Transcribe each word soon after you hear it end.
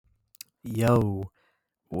Yo,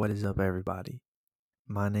 what is up, everybody?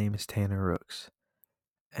 My name is Tanner Rooks,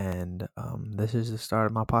 and this is the start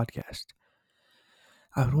of my podcast.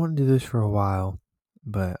 I've wanted to do this for a while,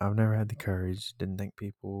 but I've never had the courage. Didn't think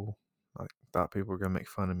thought people were gonna make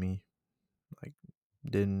fun of me. Like,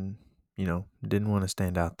 didn't didn't want to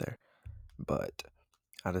stand out there. But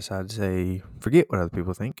I decided to say, forget what other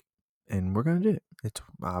people think, and we're gonna do it.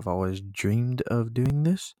 I've always dreamed of doing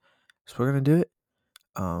this, so we're gonna do it.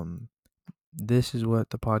 Um, This is what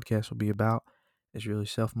the podcast will be about. It's really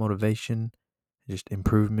self-motivation, just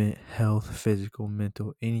improvement, health, physical,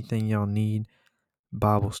 mental, anything y'all need.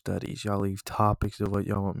 Bible studies. Y'all leave topics of what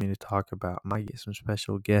y'all want me to talk about. Might get some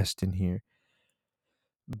special guests in here.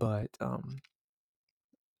 But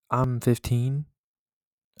I'm 15.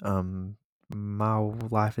 My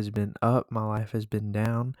life has been up, my life has been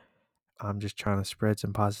down. I'm just trying to spread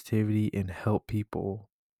some positivity and help people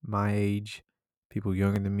my age, people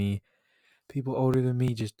younger than me, people older than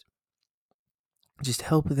me, just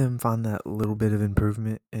help them find that little bit of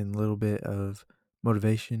improvement and little bit of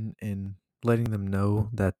motivation, and letting them know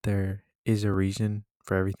that there is a reason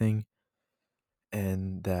for everything,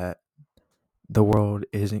 and that the world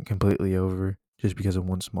isn't completely over just because of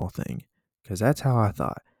one small thing. Because that's how I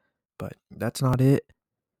thought. But that's not it.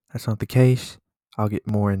 That's not the case. I'll get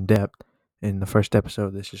more in depth in the first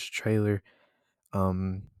episode. This is a trailer.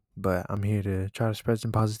 But I'm here to try to spread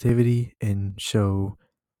some positivity and show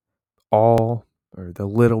all, or the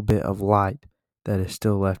little bit of light that is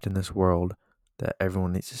still left in this world that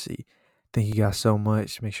everyone needs to see. Thank you guys so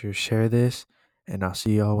much. Make sure to share this, and I'll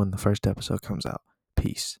see y'all when the first episode comes out.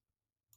 Peace.